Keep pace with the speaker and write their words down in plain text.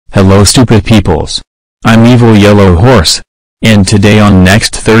Hello stupid peoples. I'm Evil Yellow Horse. And today on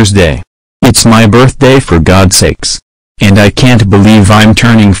next Thursday, it's my birthday for God's sakes. And I can't believe I'm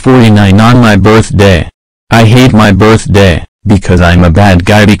turning 49 on my birthday. I hate my birthday, because I'm a bad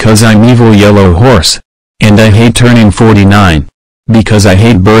guy because I'm Evil Yellow Horse. And I hate turning 49, because I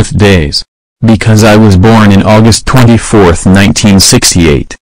hate birthdays. Because I was born in August 24th,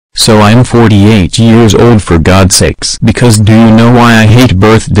 1968. So I'm 48 years old for God's sakes. Because do you know why I hate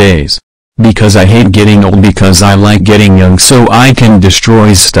birthdays? Because I hate getting old because I like getting young so I can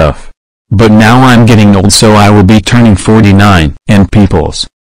destroy stuff. But now I'm getting old so I will be turning 49. And peoples.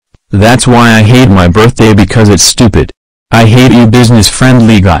 That's why I hate my birthday because it's stupid. I hate you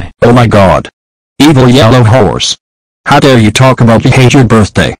business-friendly guy. Oh my god. Evil Yellow Horse. How dare you talk about you hate your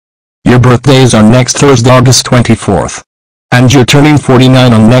birthday? Your birthday is on next Thursday, August 24th. And you're turning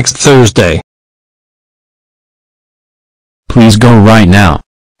 49 on next Thursday. Please go right now.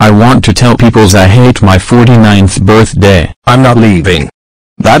 I want to tell peoples I hate my 49th birthday. I'm not leaving.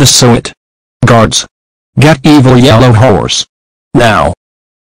 That is so it. Guards. Get Evil Yellow Horse. Now.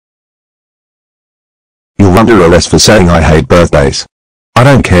 You're under arrest for saying I hate birthdays. I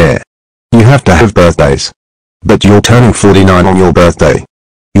don't care. You have to have birthdays. But you're turning 49 on your birthday.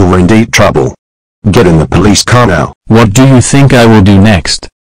 You're in deep trouble. Get in the police car now. What do you think I will do next?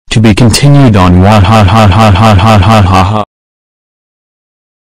 To be continued on what